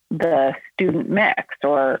student mix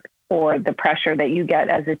or the pressure that you get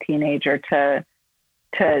as a teenager to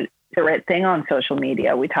the right thing on social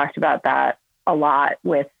media. We talked about that a lot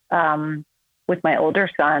with my older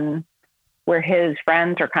son, where his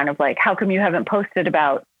friends are kind of like, how come you haven't posted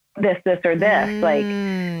about this, or this? Like,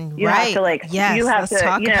 you have to like, yes, you have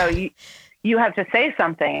to, you have to say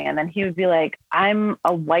something. And then he would be like, I'm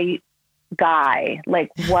a white guy. Like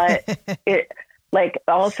what like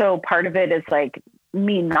also part of it is like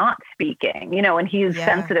me not speaking, and he's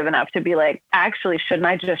sensitive enough to be like, actually, shouldn't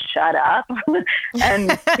I just shut up?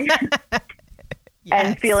 and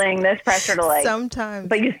and feeling this pressure to like, sometimes,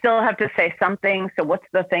 but you still have to say something. So what's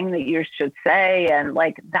the thing that you should say? And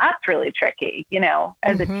like, that's really tricky,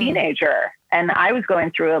 as a teenager. And I was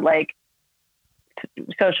going through it, like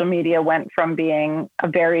social media went from being a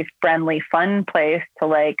very friendly, fun place to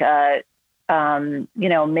like,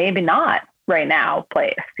 maybe not right now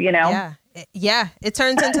place, Yeah, it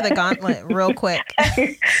turns into the gauntlet real quick.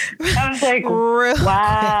 I was like,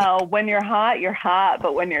 wow, when you're hot,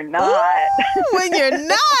 but when you're not. When you're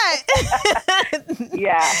not.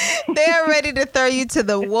 Yeah. They're ready to throw you to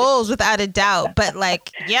the wolves without a doubt. But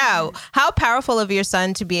like, how powerful of your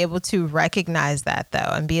son to be able to recognize that though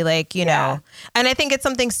and be like, know, and I think it's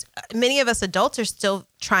something many of us adults are still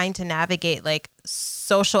trying to navigate, like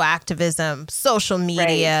social activism, social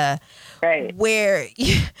media. Right. Where,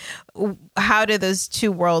 how do those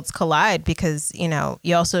two worlds collide? Because,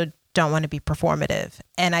 you also don't want to be performative.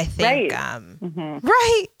 And I think,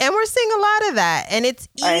 right. And we're seeing a lot of that. And it's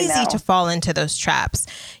easy to fall into those traps.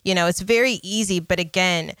 It's very easy. But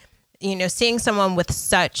again, seeing someone with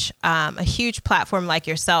such a huge platform like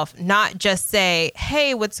yourself, not just say,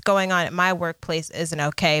 hey, what's going on at my workplace isn't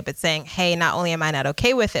okay, but saying, hey, not only am I not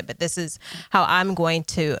okay with it, but this is how I'm going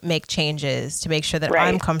to make changes to make sure that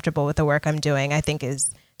I'm comfortable with the work I'm doing, I think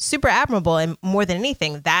is super admirable. And more than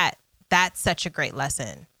anything, that's such a great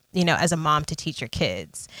lesson, as a mom to teach your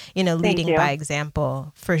kids, leading by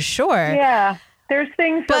example for sure. Yeah. There's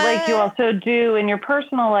things that like you also do in your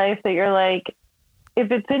personal life that you're like, if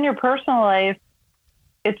it's in your personal life,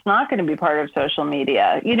 it's not going to be part of social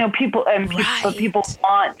media. People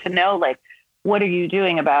want to know, like, what are you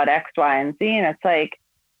doing about X, Y, and Z? And it's like,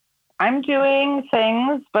 I'm doing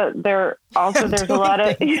things, but there's a lot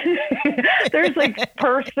of, there's like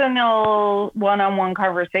personal one-on-one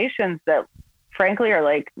conversations that frankly are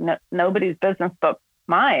like nobody's business but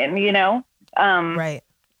mine, right.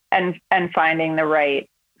 And finding the right,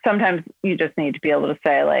 sometimes you just need to be able to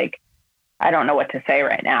say like, I don't know what to say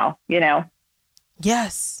right now,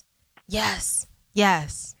 Yes.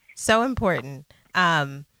 So important.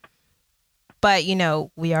 But,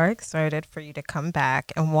 we are excited for you to come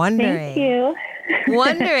back and wondering, Thank you.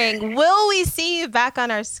 will we see you back on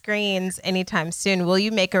our screens anytime soon? Will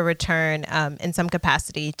you make a return in some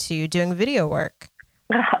capacity to doing video work?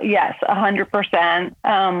 Yes,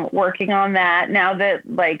 100%. Working on that now that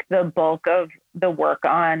like the bulk of the work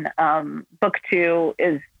on book 2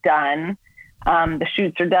 is done. The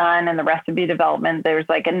shoots are done and the recipe development. There's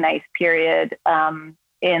like a nice period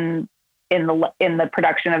in the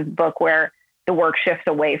production of the book where the work shifts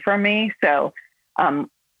away from me. So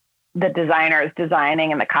the designer is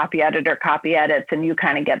designing and the copy editor copy edits, and you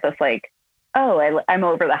kind of get this like, oh, I'm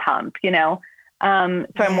over the hump, So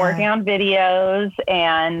I'm working on videos,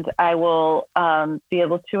 and I will be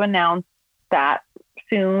able to announce that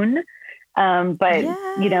soon. But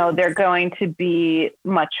they're going to be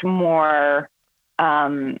much more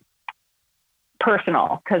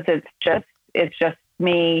personal because it's just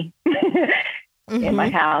me in my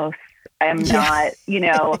house. I'm not,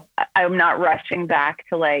 I'm not rushing back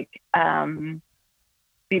to like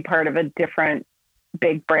be part of a different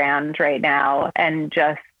big brand right now, and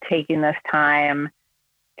just taking this time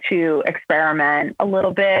to experiment a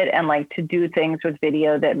little bit and like to do things with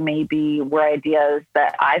video that maybe were ideas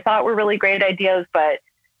that I thought were really great ideas, but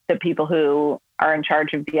the people who are in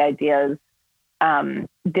charge of the ideas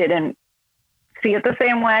didn't see it the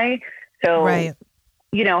same way. So, Right.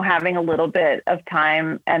 you know, having a little bit of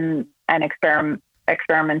time and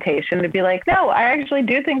experimentation to be like, no, I actually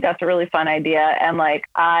do think that's a really fun idea. And like,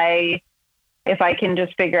 if I can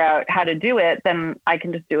just figure out how to do it, then I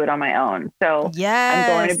can just do it on my own. So Yes,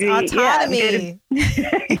 I'm going to be autonomy.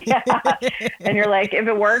 yeah. And you're like, if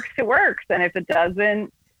it works, it works. And if it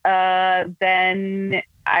doesn't, then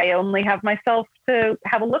I only have myself to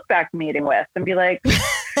have a look back meeting with and be like,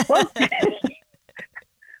 well,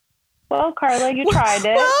 well, Carla, you tried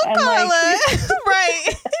it. Well, and Carla, like, right.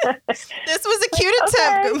 This was a cute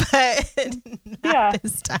attempt, but not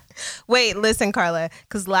this time. Wait, listen, Carla,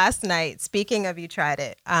 because last night, speaking of you tried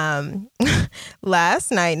it,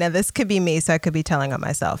 last night, now this could be me, so I could be telling on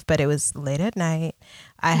myself, but it was late at night.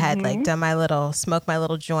 I had like smoked my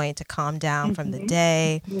little joint to calm down from the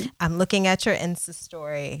day. I'm looking at your Insta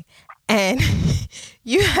story, and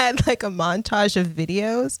you had like a montage of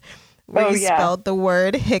videos where you spelled the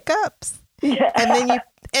word hiccups. Yeah.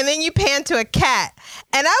 And then you pan to a cat.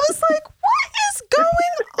 And I was like, what is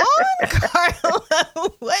going on, Carla?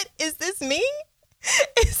 What is this me?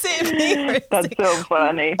 Is it me? That's so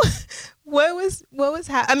funny. What was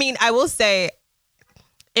I mean, I will say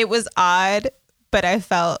it was odd, but I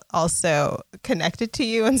felt also connected to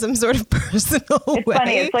you in some sort of personal way. It's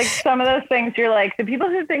funny. It's like some of those things you're like, the people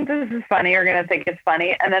who think this is funny are going to think it's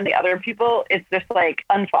funny. And then the other people, it's just like,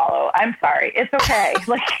 unfollow. I'm sorry. It's okay.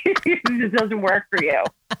 Like, it doesn't work for you.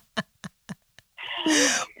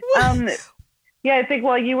 Yeah, I think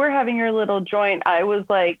while you were having your little joint, I was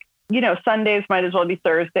like, you know, Sundays might as well be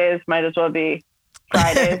Thursdays, might as well be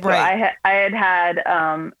Fridays. Right. So I had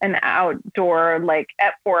an outdoor like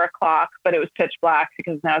at 4:00, but it was pitch black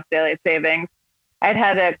because now it's daylight savings. I'd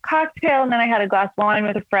had a cocktail and then I had a glass of wine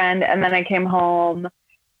with a friend, and then I came home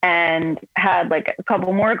and had like a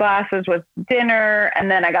couple more glasses with dinner, and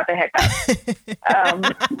then I got the hiccups.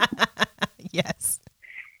 Yes.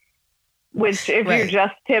 Which, if you're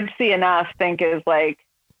just tipsy enough, think is like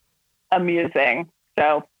amusing.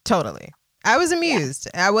 So totally. I was amused.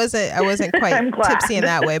 Yeah. I wasn't quite tipsy in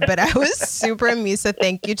that way, but I was super amused. So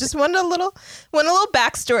thank you. Just wanted a little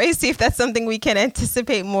backstory, see if that's something we can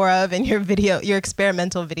anticipate more of in your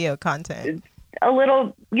experimental video content. A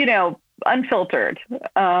little, you know, unfiltered.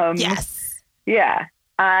 Yes. Yeah.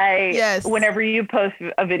 Whenever you post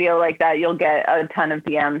a video like that, you'll get a ton of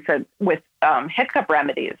DMs with hiccup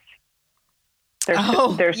remedies. There's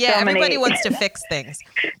so everybody many. wants to fix things.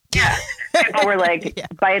 Yeah. People were like,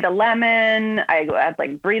 bite a lemon. I had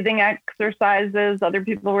like breathing exercises other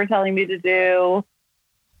people were telling me to do.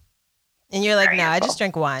 And you're like, no, I just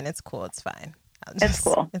drink wine. It's cool. It's fine. It's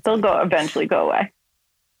cool. They'll eventually go away.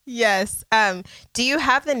 Yes. Do you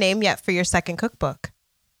have the name yet for your second cookbook?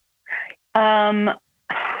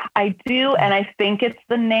 I do, and I think it's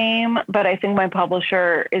the name, but I think my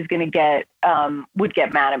publisher is going to would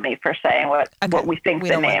get mad at me for saying what we think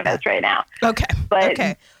the name is right now. Okay.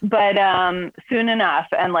 But soon enough,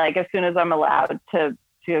 and like as soon as I'm allowed to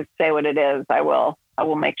say what it is, I will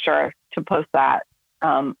make sure to post that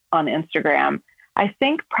on Instagram. I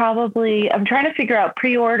think probably I'm trying to figure out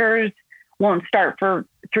pre-orders won't start for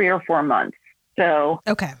 3 or 4 months. So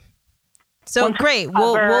okay. So great.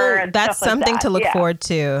 We'll that's something to look forward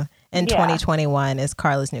to in 2021 is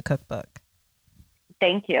Carla's new cookbook.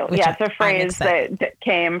 Thank you. Yeah, it's a phrase that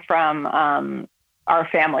came from our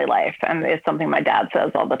family life, and it's something my dad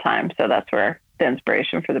says all the time. So that's where the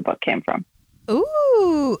inspiration for the book came from.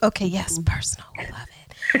 Ooh, okay. Yes, personal. We love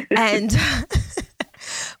it. And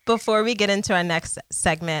before we get into our next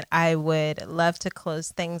segment, I would love to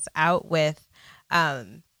close things out with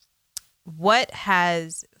what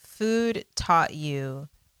has food taught you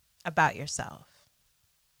about yourself?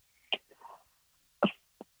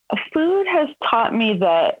 Food has taught me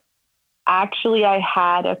that actually I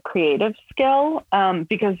had a creative skill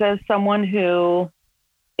because as someone who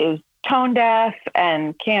is tone deaf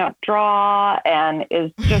and can't draw and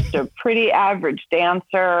is just a pretty average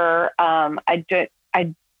dancer,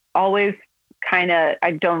 I always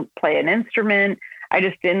I don't play an instrument. I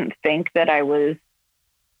just didn't think that I was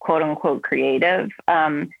quote unquote creative.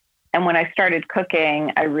 And when I started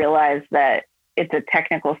cooking, I realized that it's a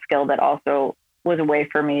technical skill that also was a way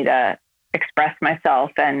for me to express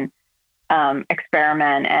myself and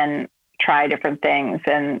experiment and try different things.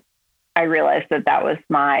 And I realized that was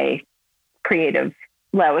my creative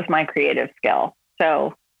skill.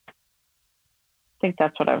 So think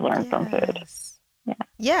that's what I've learned from food. Yeah.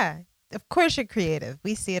 Yeah. Of course you're creative.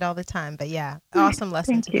 We see it all the time. But yeah, awesome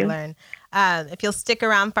lesson to learn. If you'll stick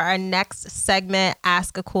around for our next segment,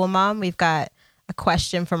 Ask a Cool Mom, we've got a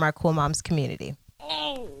question from our Cool Moms community.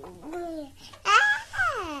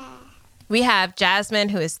 We have Jasmine,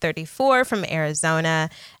 who is 34 from Arizona,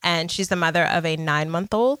 and she's the mother of a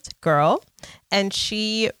 9-month-old girl. And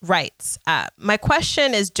she writes, my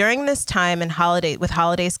question is, during this time with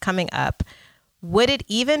holidays coming up, would it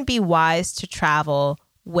even be wise to travel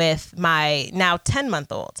with my now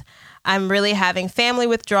 10-month-old? I'm really having family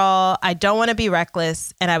withdrawal. I don't want to be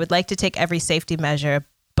reckless, and I would like to take every safety measure,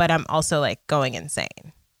 but I'm also like going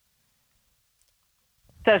insane.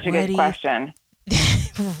 Such a good question.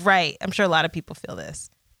 Right. I'm sure a lot of people feel this.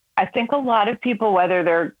 I think a lot of people, whether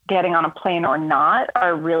they're getting on a plane or not,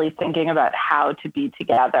 are really thinking about how to be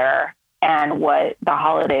together and what the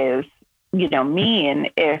holidays, mean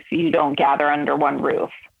if you don't gather under one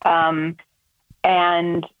roof.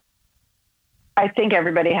 And I think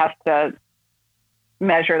everybody has to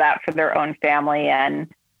measure that for their own family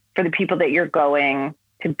and for the people that you're going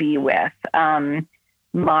to be with.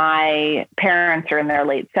 My parents are in their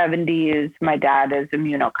late 70s. My dad is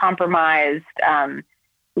immunocompromised.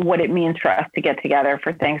 What it means for us to get together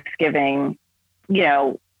for Thanksgiving,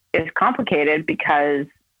 is complicated because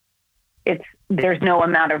there's no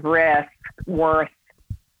amount of risk worth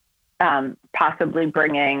possibly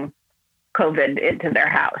bringing COVID into their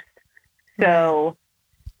house. So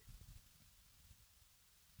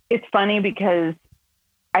it's funny because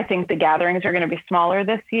I think the gatherings are going to be smaller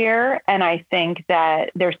this year. And I think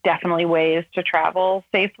that there's definitely ways to travel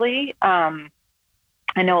safely. I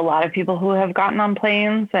know a lot of people who have gotten on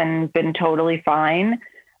planes and been totally fine,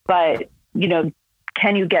 but,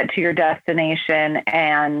 can you get to your destination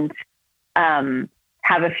and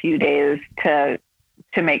have a few days to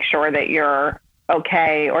make sure that you're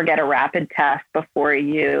okay, or get a rapid test before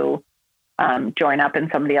you join up in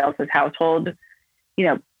somebody else's household?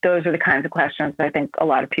 Those are the kinds of questions I think a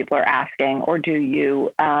lot of people are asking. Or do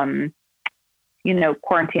you,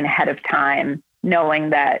 quarantine ahead of time, knowing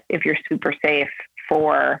that if you're super safe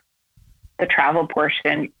for the travel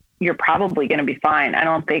portion, you're probably going to be fine. I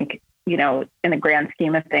don't think, in the grand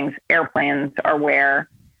scheme of things, airplanes are where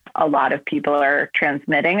a lot of people are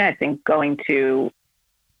transmitting. I think going to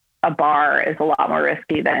a bar is a lot more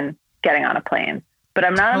risky than getting on a plane. But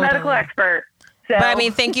I'm not a medical expert. So. But I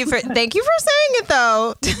mean, thank you for saying it,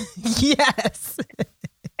 though. Yes.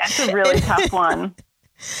 That's a really tough one.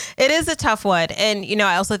 It is a tough one. And,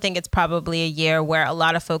 I also think it's probably a year where a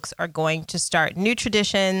lot of folks are going to start new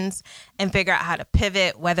traditions and figure out how to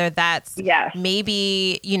pivot, whether that's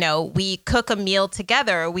maybe, we cook a meal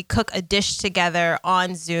together, or we cook a dish together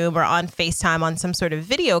on Zoom or on FaceTime on some sort of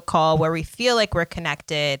video call where we feel like we're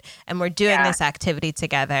connected and we're doing this activity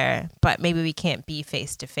together, but maybe we can't be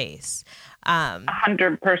face to face.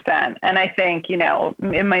 100%. And I think,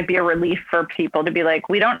 it might be a relief for people to be like,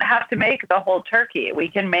 we don't have to make the whole turkey. We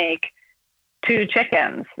can make 2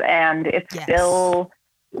 chickens, and it's still,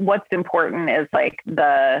 what's important is like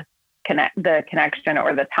the connection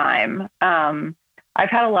or the time. I've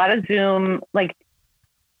had a lot of Zoom,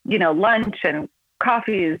 lunch and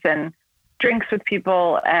coffees and drinks with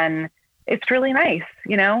people, and it's really nice,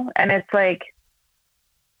 and it's like,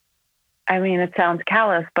 I mean, it sounds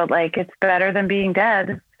callous, but it's better than being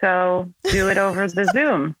dead. So do it over the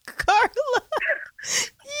Zoom. Carla.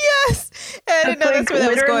 Yes. I didn't know that's where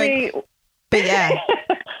that was going. But yeah.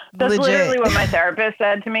 That's literally what my therapist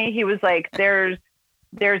said to me. He was like, there's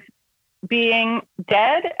being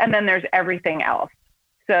dead, and then there's everything else.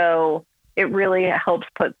 So it really helps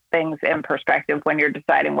put things in perspective when you're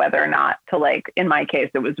deciding whether or not to, in my case,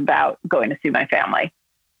 it was about going to see my family.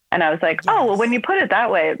 And I was like, oh, well, when you put it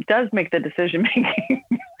that way, it does make the decision making.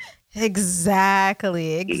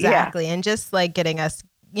 Exactly. Yeah. And just getting us,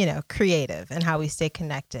 creative and how we stay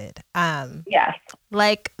connected. Yes.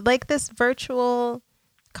 Like this virtual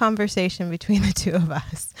conversation between the two of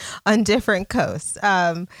us on different coasts.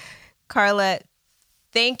 Carla,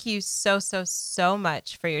 thank you so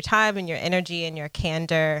much for your time and your energy and your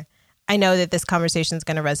candor. I know that this conversation is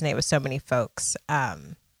going to resonate with so many folks.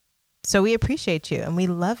 So we appreciate you and we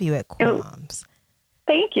love you at Cool Moms.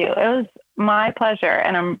 Thank you. It was my pleasure.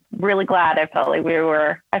 And I'm really glad. I feel like we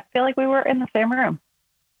were in the same room.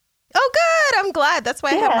 Oh, good. I'm glad. That's why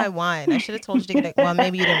I had my wine. I should have told you to get well,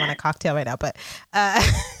 maybe you didn't want a cocktail right now, but I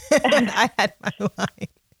had my wine.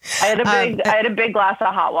 I had a big glass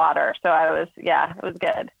of hot water. So it was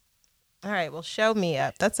good. All right. Well, show me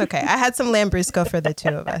up. That's okay. I had some Lambrusco for the two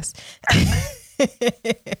of us.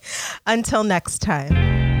 Until next time.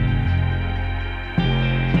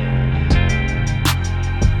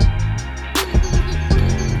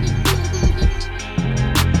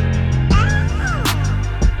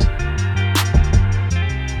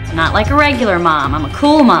 not like a regular mom. I'm a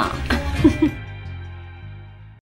cool mom.